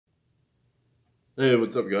Hey,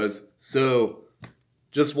 what's up, guys? So,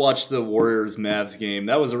 just watched the Warriors Mavs game.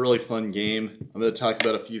 That was a really fun game. I'm going to talk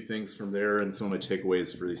about a few things from there and some of my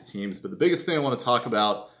takeaways for these teams. But the biggest thing I want to talk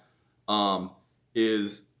about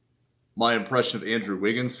is my impression of Andrew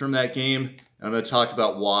Wiggins from that game. And I'm going to talk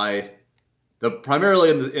about why. Primarily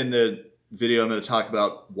in the video, I'm going to talk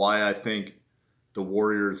about why I think the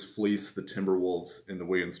Warriors fleeced the Timberwolves in the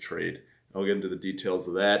Wiggins trade. I'll get into the details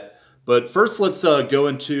of that. But first, let's go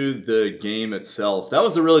into the game itself. That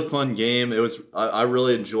was a really fun game. I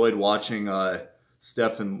really enjoyed watching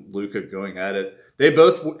Steph and Luka going at it. They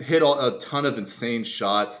both hit a ton of insane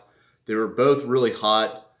shots. They were both really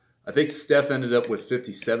hot. I think Steph ended up with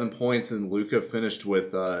 57 points and Luka finished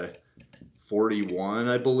with 41,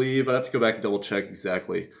 I believe. I have to go back and double check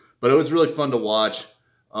exactly. But it was really fun to watch.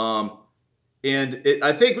 I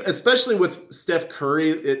think, especially with Steph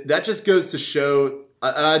Curry, that just goes to show.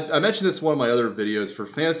 I mentioned this in one of my other videos. For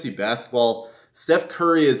fantasy basketball, Steph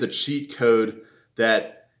Curry is a cheat code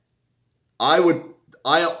that I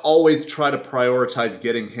always try to prioritize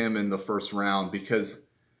getting him in the first round because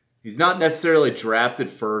he's not necessarily drafted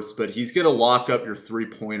first, but he's going to lock up your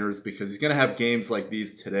three-pointers because he's going to have games like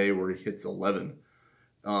these today where he hits 11.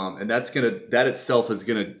 And that itself is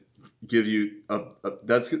going to give you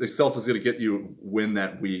get you win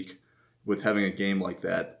that week with having a game like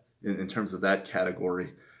that in terms of that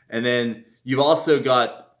category. And then you've also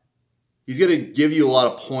got, he's going to give you a lot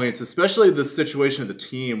of points, especially the situation of the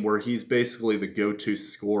team where he's basically the go-to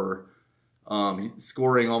scorer. He's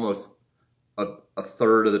scoring almost a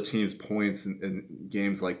third of the team's points in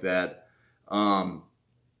games like that.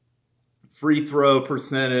 Free throw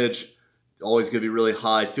percentage, always going to be really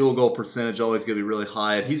high. Field goal percentage, always going to be really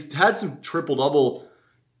high. And he's had some triple-double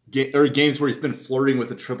games where he's been flirting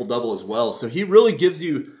with a triple-double as well. So he really gives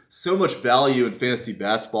you so much value in fantasy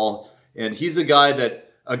basketball. And he's a guy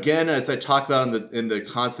that, again, as I talk about in the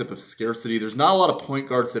concept of scarcity, there's not a lot of point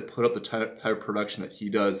guards that put up the type of production that he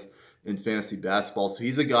does in fantasy basketball. So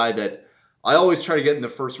he's a guy that I always try to get in the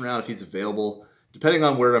first round if he's available, depending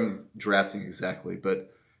on where I'm drafting exactly.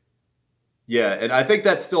 But yeah, and I think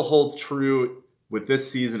that still holds true with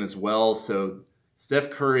this season as well. So Steph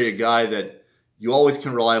Curry, a guy that you always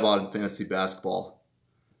can rely on in fantasy basketball.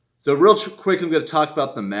 So real quick, I'm going to talk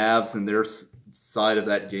about the Mavs and their side of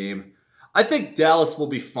that game. I think Dallas will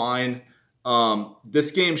be fine.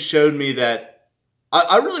 This game showed me that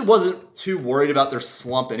I really wasn't too worried about their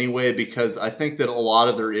slump anyway, because I think that a lot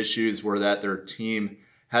of their issues were that their team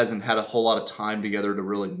hasn't had a whole lot of time together to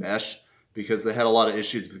really mesh because they had a lot of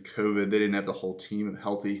issues with COVID. They didn't have the whole team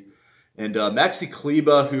healthy. And Maxi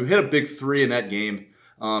Kleber, who hit a big three in that game,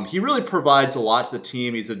 he really provides a lot to the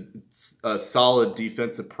team. He's a solid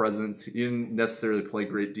defensive presence. He didn't necessarily play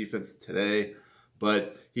great defense today,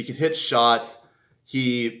 but he can hit shots.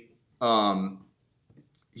 He's a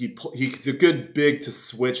good big to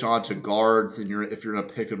switch onto guards if you're in a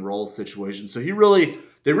pick and roll situation. So they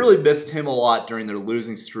really missed him a lot during their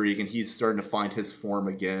losing streak, and he's starting to find his form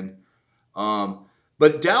again.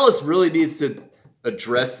 But Dallas really needs to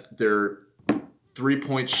address their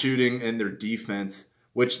three-point shooting and their defense,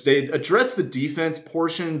 which they address the defense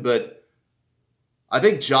portion, but I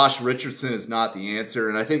think Josh Richardson is not the answer,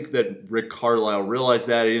 and I think that Rick Carlisle realized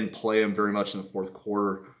that. He didn't play him very much in the fourth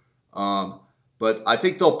quarter. But I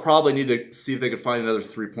think they'll probably need to see if they can find another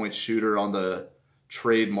three-point shooter on the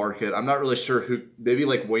trade market. I'm not really sure who. Maybe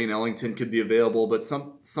like Wayne Ellington could be available, but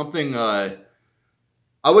something. I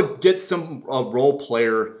would get a role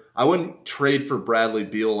player. I wouldn't trade for Bradley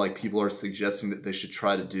Beal like people are suggesting that they should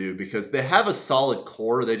try to do, because they have a solid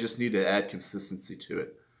core. They just need to add consistency to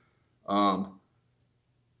it.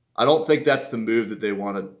 I don't think that's the move that they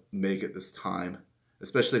want to make at this time,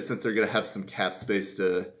 especially since they're going to have some cap space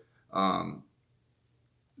to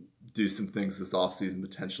do some things this offseason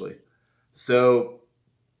potentially. So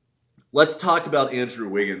let's talk about Andrew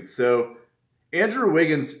Wiggins. So Andrew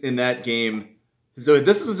Wiggins in that game, so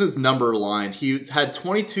this was his number line. He had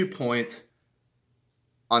 22 points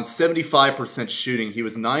on 75% shooting. He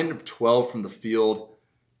was 9 of 12 from the field.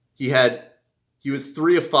 He was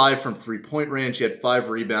 3 of 5 from three-point range. He had 5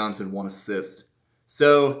 rebounds and 1 assist.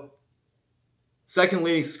 So second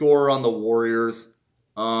leading scorer on the Warriors.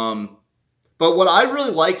 But what I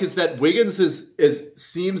really like is that Wiggins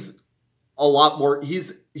seems a lot more.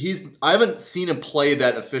 I haven't seen him play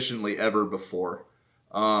that efficiently ever before.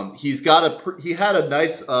 He had a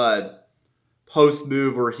nice post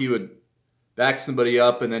move where he would back somebody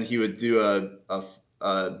up and then he would do a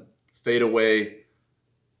fadeaway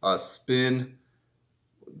spin,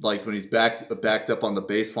 like when he's backed up on the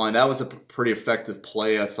baseline. That was a pretty effective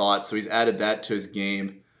play, I thought. So he's added that to his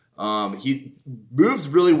game. He moves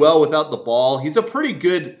really well without the ball. He's a pretty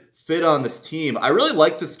good fit on this team. I really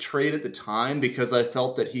liked this trade at the time because I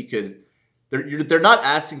felt that he could. They're not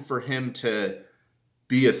asking for him to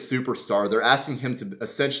be a superstar. They're asking him to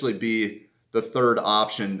essentially be the third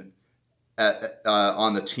option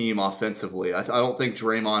on the team offensively. I don't think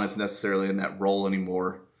Draymond is necessarily in that role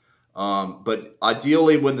anymore. But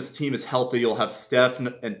ideally, when this team is healthy, you'll have Steph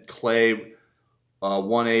and Clay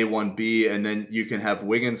 1A, 1B, and then you can have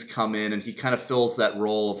Wiggins come in, and he kind of fills that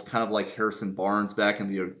role of kind of like Harrison Barnes back in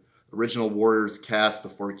the original Warriors cast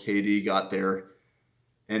before KD got there.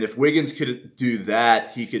 And if Wiggins could do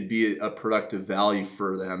that, he could be a productive value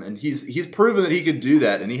for them. And he's proven that he could do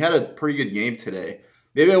that, and he had a pretty good game today.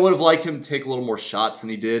 Maybe I would have liked him to take a little more shots than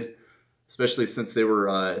he did, especially since they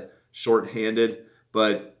were short-handed.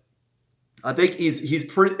 But I think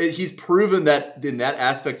he's proven that in that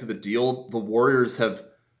aspect of the deal, the Warriors have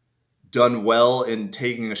done well in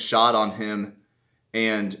taking a shot on him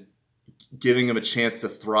and giving him a chance to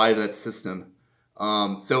thrive in that system.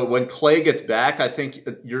 So when Clay gets back, I think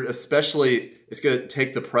it's going to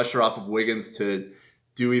take the pressure off of Wiggins to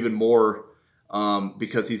do even more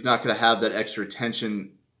because he's not going to have that extra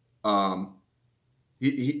attention.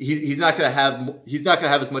 He's not going to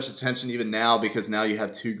have as much attention even now because now you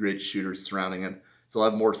have two great shooters surrounding him. So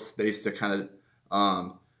he'll have more space to kind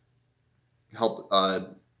of help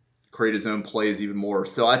create his own plays even more.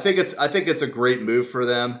 So I think it's a great move for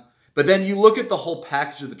them. But then you look at the whole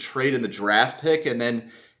package of the trade and the draft pick, and then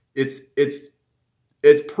it's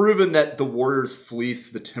proven that the Warriors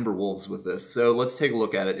fleeced the Timberwolves with this. So let's take a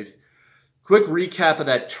look at it. Quick recap of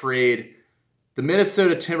that trade. The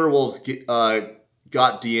Minnesota Timberwolves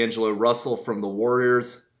got D'Angelo Russell from the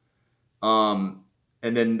Warriors. And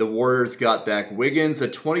then the Warriors got back Wiggins, a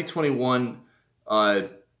 2021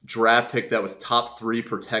 draft pick that was top 3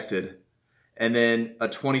 protected. And then a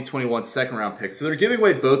 2021 second-round pick. So they're giving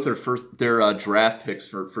away both their draft picks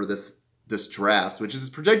for this draft, which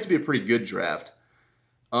is projected to be a pretty good draft.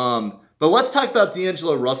 But let's talk about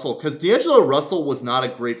D'Angelo Russell, because D'Angelo Russell was not a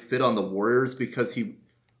great fit on the Warriors because he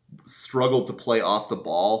struggled to play off the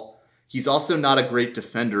ball. He's also not a great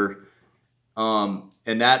defender, and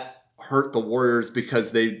that hurt the Warriors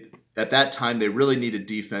because at that time they really needed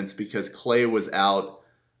defense because Clay was out,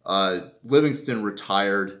 Livingston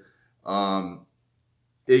retired.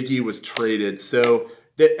 Iggy was traded. So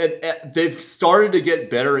they've started to get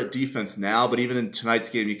better at defense now, but even in tonight's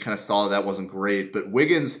game, you kind of saw that wasn't great. But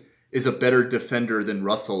Wiggins is a better defender than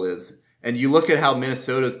Russell is. And you look at how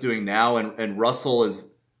Minnesota's doing now, and Russell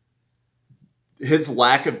his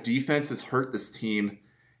lack of defense has hurt this team,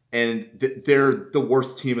 and they're the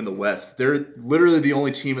worst team in the West. They're literally the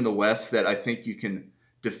only team in the West that I think you can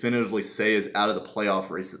definitively say is out of the playoff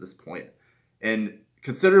race at this point. And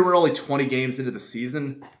considering we're only 20 games into the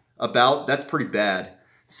season, that's pretty bad.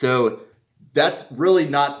 So that's really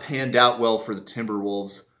not panned out well for the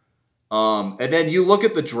Timberwolves. And then you look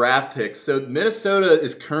at the draft picks. So Minnesota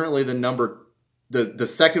is currently the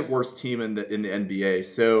second worst team in the NBA.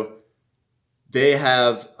 So they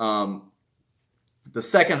have the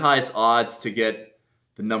second highest odds to get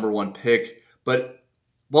the number 1 pick, but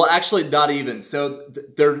well, actually, not even. So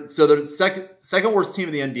they're the second worst team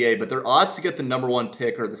in the NBA, but their odds to get the number 1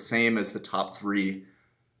 pick are the same as the top 3,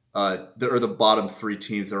 or the bottom 3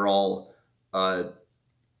 teams. They're all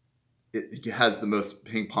it has the most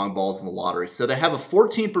ping pong balls in the lottery. So they have a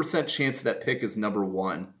 14% chance that pick is number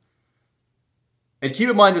 1. And keep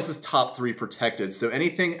in mind, this is top 3 protected. So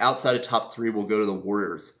anything outside of top 3 will go to the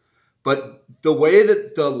Warriors. But the way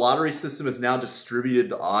that the lottery system has now distributed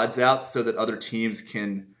the odds out so that other teams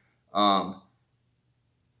can so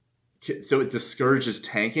it discourages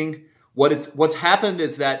tanking. What's happened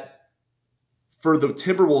is that for the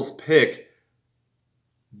Timberwolves pick,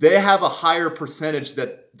 they have a higher percentage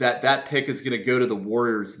that pick is going to go to the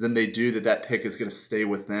Warriors than they do that pick is going to stay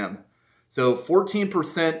with them. So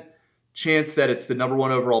 14% chance that it's the number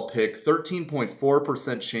 1 overall pick,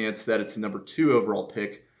 13.4% chance that it's the number 2 overall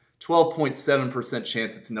pick, 12.7%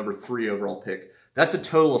 chance it's the number 3 overall pick. That's a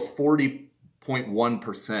total of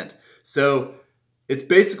 40.1%. So it's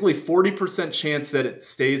basically 40% chance that it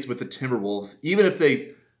stays with the Timberwolves, even if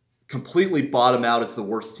they completely bottom out as the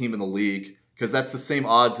worst team in the league, because that's the same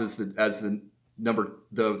odds as the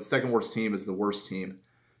second worst team is the worst team.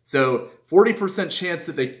 So 40% chance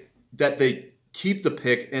that they keep the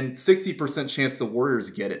pick and 60% chance the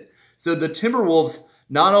Warriors get it. So the Timberwolves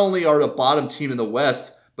not only are the bottom team in the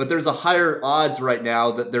West, but there's a higher odds right now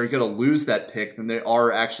that they're going to lose that pick than they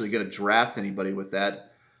are actually going to draft anybody with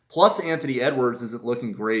that. Plus, Anthony Edwards isn't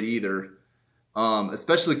looking great either.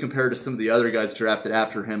 especially compared to some of the other guys drafted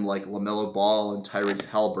after him, like LaMelo Ball and Tyrese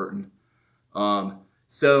Halliburton.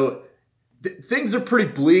 So things are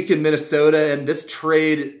pretty bleak in Minnesota, and this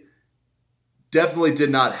trade definitely did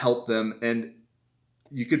not help them. And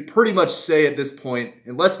you could pretty much say at this point,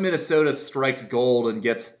 unless Minnesota strikes gold and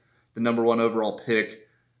gets the #1 overall pick,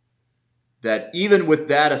 that even with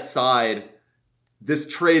that aside, this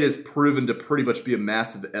trade is proven to pretty much be a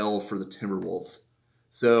massive L for the Timberwolves.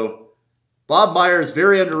 So Bob Myers,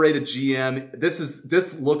 very underrated GM.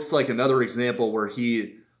 This looks like another example where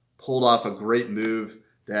he pulled off a great move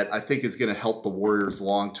that I think is going to help the Warriors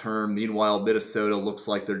long term. Meanwhile, Minnesota looks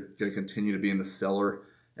like they're going to continue to be in the cellar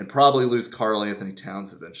and probably lose Karl Anthony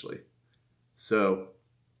Towns eventually. So,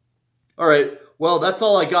 all right. Well, that's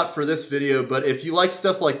all I got for this video. But if you like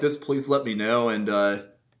stuff like this, please let me know. And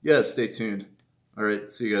yeah, stay tuned. All right.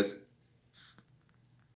 See you guys.